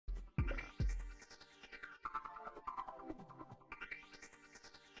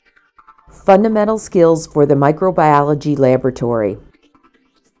Fundamental skills for the microbiology laboratory.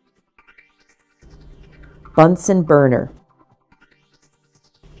 Bunsen burner.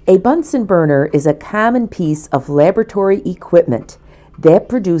 A Bunsen burner is a common piece of laboratory equipment that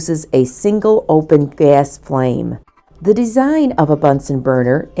produces a single open gas flame. The design of a Bunsen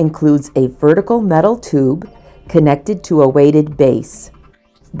burner includes a vertical metal tube connected to a weighted base.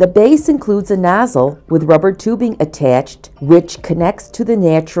 The base includes a nozzle with rubber tubing attached, which connects to the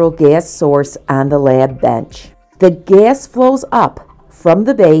natural gas source on the lab bench. The gas flows up from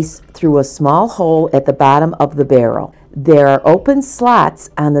the base through a small hole at the bottom of the barrel. There are open slots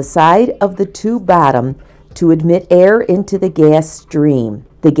on the side of the tube bottom to admit air into the gas stream.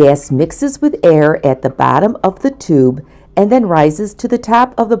 The gas mixes with air at the bottom of the tube and then rises to the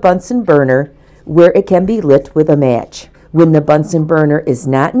top of the Bunsen burner, where it can be lit with a match. When the Bunsen burner is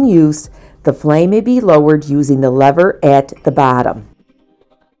not in use, the flame may be lowered using the lever at the bottom.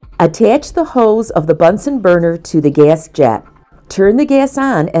 Attach the hose of the Bunsen burner to the gas jet. Turn the gas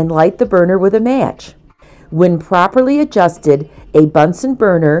on and light the burner with a match. When properly adjusted, a Bunsen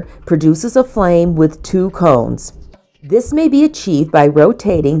burner produces a flame with two cones. This may be achieved by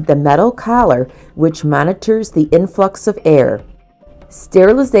rotating the metal collar, which monitors the influx of air.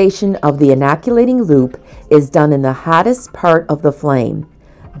 Sterilization of the inoculating loop is done in the hottest part of the flame,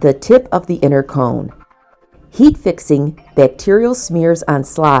 the tip of the inner cone. Heat fixing bacterial smears on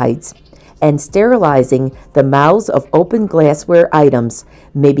slides and sterilizing the mouths of open glassware items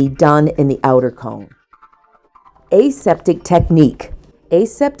may be done in the outer cone. Aseptic technique.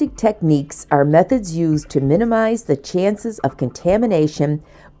 Aseptic techniques are methods used to minimize the chances of contamination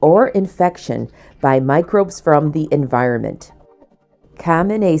or infection by microbes from the environment.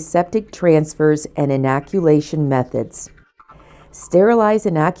 Common aseptic transfers and inoculation methods. Sterilize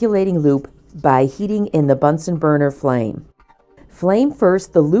inoculating loop by heating in the Bunsen burner flame. Flame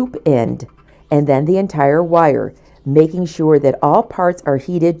first the loop end and then the entire wire, making sure that all parts are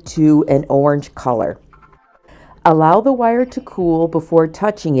heated to an orange color. Allow the wire to cool before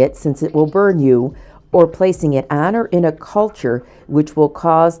touching it, since it will burn you, or placing it on or in a culture, which will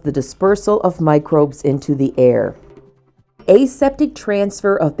cause the dispersal of microbes into the air. Aseptic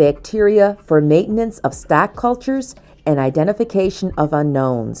transfer of bacteria for maintenance of stock cultures and identification of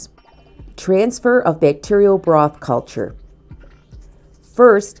unknowns. Transfer of bacterial broth culture.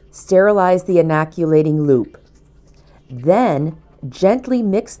 First, sterilize the inoculating loop. Then, gently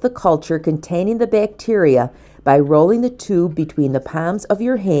mix the culture containing the bacteria by rolling the tube between the palms of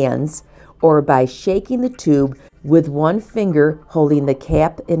your hands or by shaking the tube with one finger holding the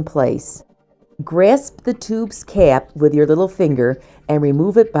cap in place. Grasp the tube's cap with your little finger and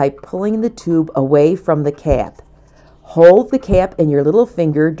remove it by pulling the tube away from the cap. Hold the cap in your little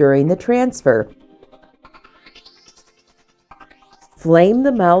finger during the transfer. Flame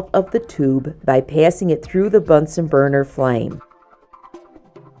the mouth of the tube by passing it through the Bunsen burner flame.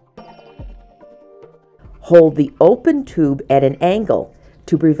 Hold the open tube at an angle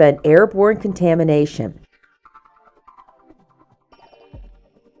to prevent airborne contamination.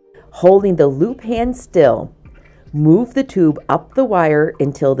 Holding the loop hand still, move the tube up the wire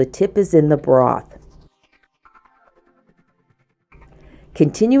until the tip is in the broth.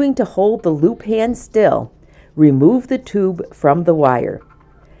 Continuing to hold the loop hand still, remove the tube from the wire.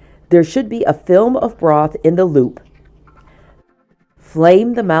 There should be a film of broth in the loop.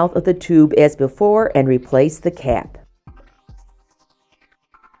 Flame the mouth of the tube as before and replace the cap.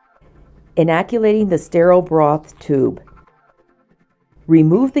 Inoculating the sterile broth tube.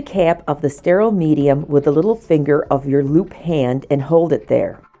 Remove the cap of the sterile medium with the little finger of your loop hand and hold it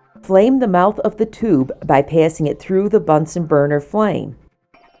there. Flame the mouth of the tube by passing it through the Bunsen burner flame.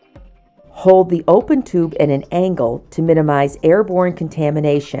 Hold the open tube at an angle to minimize airborne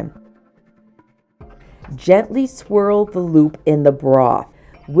contamination. Gently swirl the loop in the broth.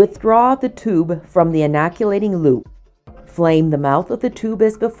 Withdraw the tube from the inoculating loop. Flame the mouth of the tube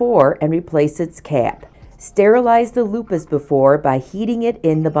as before and replace its cap. Sterilize the loop as before by heating it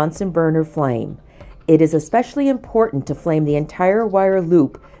in the Bunsen burner flame. It is especially important to flame the entire wire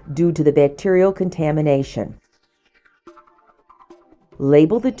loop due to the bacterial contamination.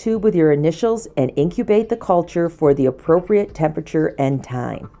 Label the tube with your initials and incubate the culture for the appropriate temperature and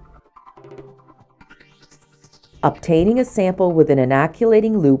time. Obtaining a sample with an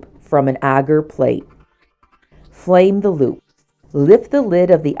inoculating loop from an agar plate. Flame the loop. Lift the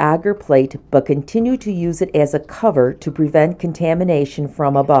lid of the agar plate, but continue to use it as a cover to prevent contamination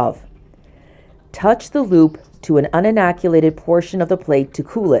from above. Touch the loop to an uninoculated portion of the plate to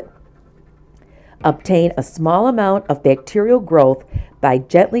cool it. Obtain a small amount of bacterial growth by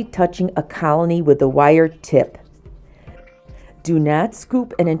gently touching a colony with the wire tip. Do not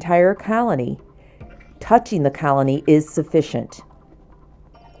scoop an entire colony. Touching the colony is sufficient.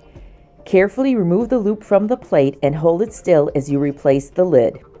 Carefully remove the loop from the plate and hold it still as you replace the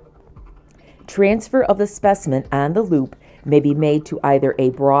lid. Transfer of the specimen on the loop may be made to either a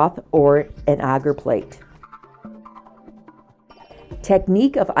broth or an agar plate.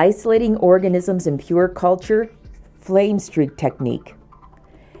 Technique of isolating organisms in pure culture, flame streak technique.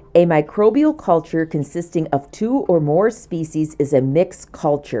 A microbial culture consisting of 2 or more species is a mixed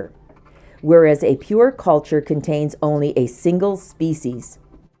culture, whereas a pure culture contains only a single species.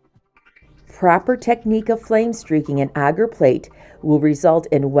 Proper technique of flame streaking an agar plate will result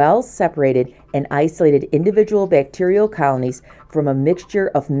in well-separated and isolated individual bacterial colonies from a mixture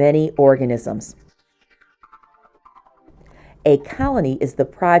of many organisms. A colony is the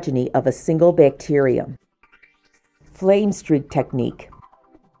progeny of a single bacterium. Flame streak technique.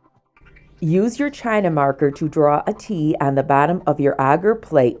 Use your China marker to draw a T on the bottom of your agar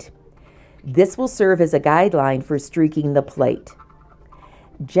plate. This will serve as a guideline for streaking the plate.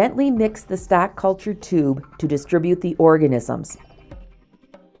 Gently mix the stock culture tube to distribute the organisms.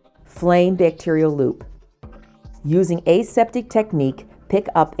 Flame bacterial loop. Using aseptic technique, pick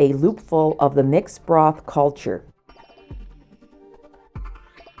up a loopful of the mixed broth culture.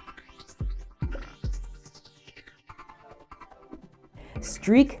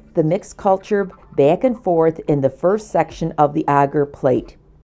 Streak the mixed culture back and forth in the first section of the agar plate.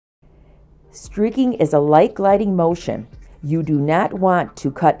 Streaking is a light gliding motion. You do not want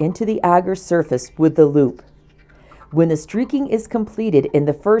to cut into the agar surface with the loop. When the streaking is completed in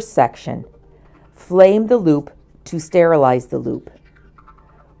the first section, flame the loop to sterilize the loop.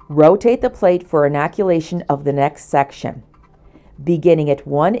 Rotate the plate for inoculation of the next section. Beginning at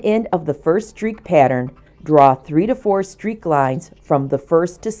one end of the first streak pattern, draw 3 to 4 streak lines from the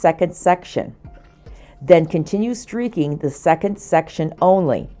first to second section. Then continue streaking the second section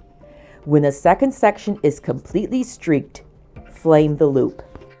only. When the second section is completely streaked, flame the loop.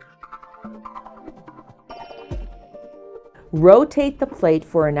 Rotate the plate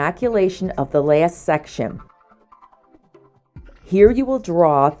for inoculation of the last section. Here you will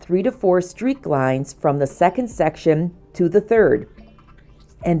draw 3 to 4 streak lines from the second section to the third,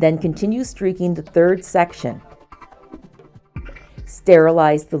 and then continue streaking the third section.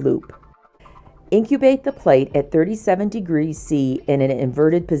 Sterilize the loop. Incubate the plate at 37 degrees C in an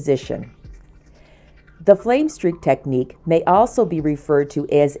inverted position. The flame streak technique may also be referred to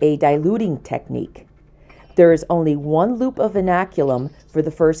as a diluting technique. There is only one loop of inoculum for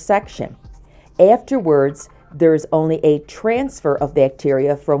the first section. Afterwards, there is only a transfer of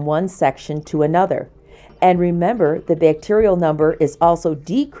bacteria from one section to another. And remember, the bacterial number is also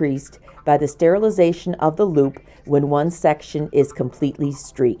decreased by the sterilization of the loop when one section is completely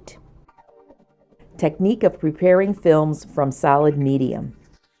streaked. Technique of preparing films from solid medium.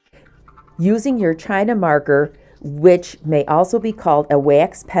 Using your China marker, which may also be called a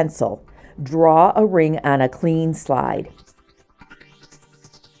wax pencil, draw a ring on a clean slide.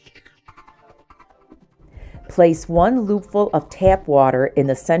 Place one loopful of tap water in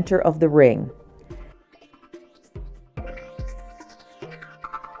the center of the ring.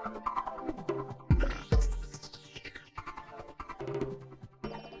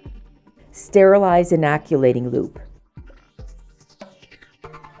 Sterilize inoculating loop.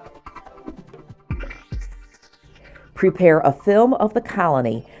 Prepare a film of the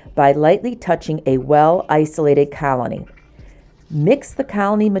colony by lightly touching a well-isolated colony. Mix the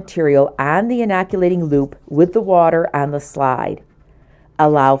colony material on the inoculating loop with the water on the slide.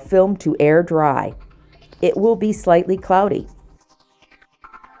 Allow film to air dry. It will be slightly cloudy.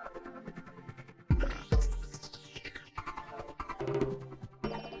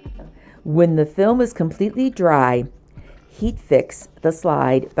 When the film is completely dry, heat fix the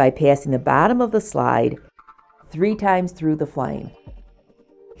slide by passing the bottom of the slide 3 times through the flame.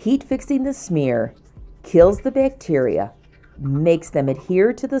 Heat fixing the smear kills the bacteria, makes them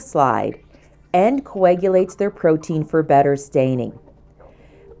adhere to the slide, and coagulates their protein for better staining.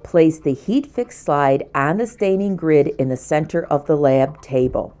 Place the heat fix slide on the staining grid in the center of the lab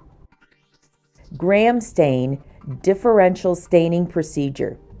table. Gram stain differential staining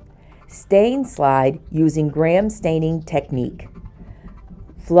procedure. Stain slide using gram staining technique.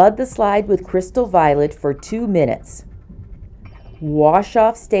 Flood the slide with crystal violet for 2 minutes. Wash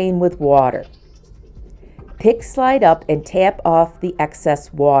off stain with water. Pick slide up and tap off the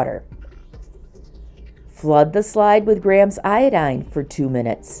excess water. Flood the slide with grams iodine for 2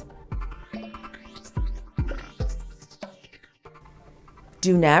 minutes.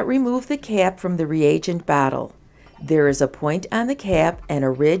 Do not remove the cap from the reagent bottle. There is a point on the cap and a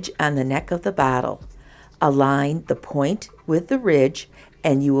ridge on the neck of the bottle. Align the point with the ridge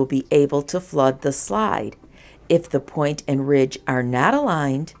and you will be able to flood the slide. If the point and ridge are not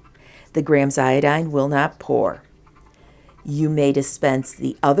aligned, the Grams iodine will not pour. You may dispense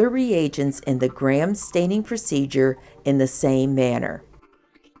the other reagents in the Gram staining procedure in the same manner.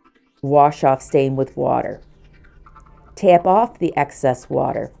 Wash off stain with water. Tap off the excess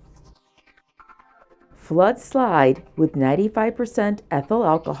water. Flood slide with 95% ethyl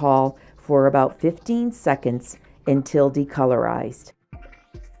alcohol for about 15 seconds until decolorized.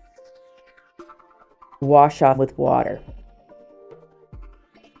 Wash off with water.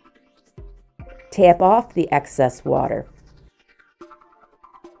 Tap off the excess water.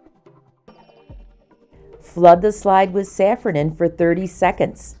 Flood the slide with safranin for 30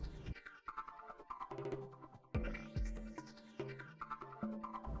 seconds.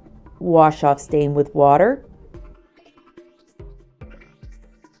 Wash off stain with water.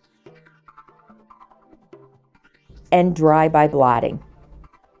 And dry by blotting.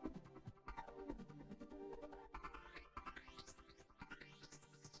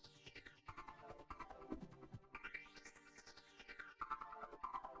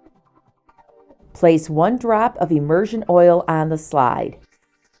 Place 1 drop of immersion oil on the slide.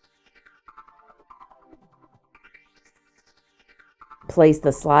 Place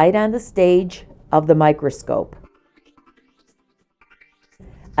the slide on the stage of the microscope.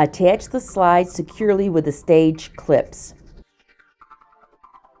 Attach the slide securely with the stage clips.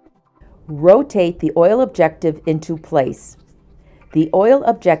 Rotate the oil objective into place. The oil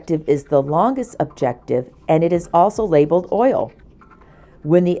objective is the longest objective and it is also labeled oil.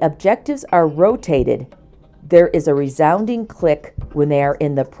 When the objectives are rotated, there is a resounding click when they are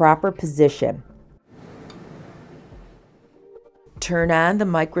in the proper position. Turn on the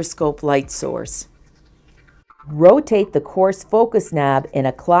microscope light source. Rotate the coarse focus knob in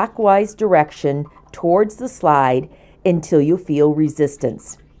a clockwise direction towards the slide until you feel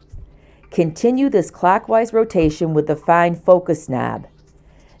resistance. Continue this clockwise rotation with the fine focus knob.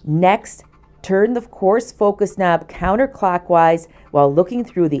 Next, turn the coarse focus knob counterclockwise while looking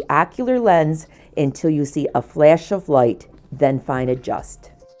through the ocular lens until you see a flash of light, then fine adjust.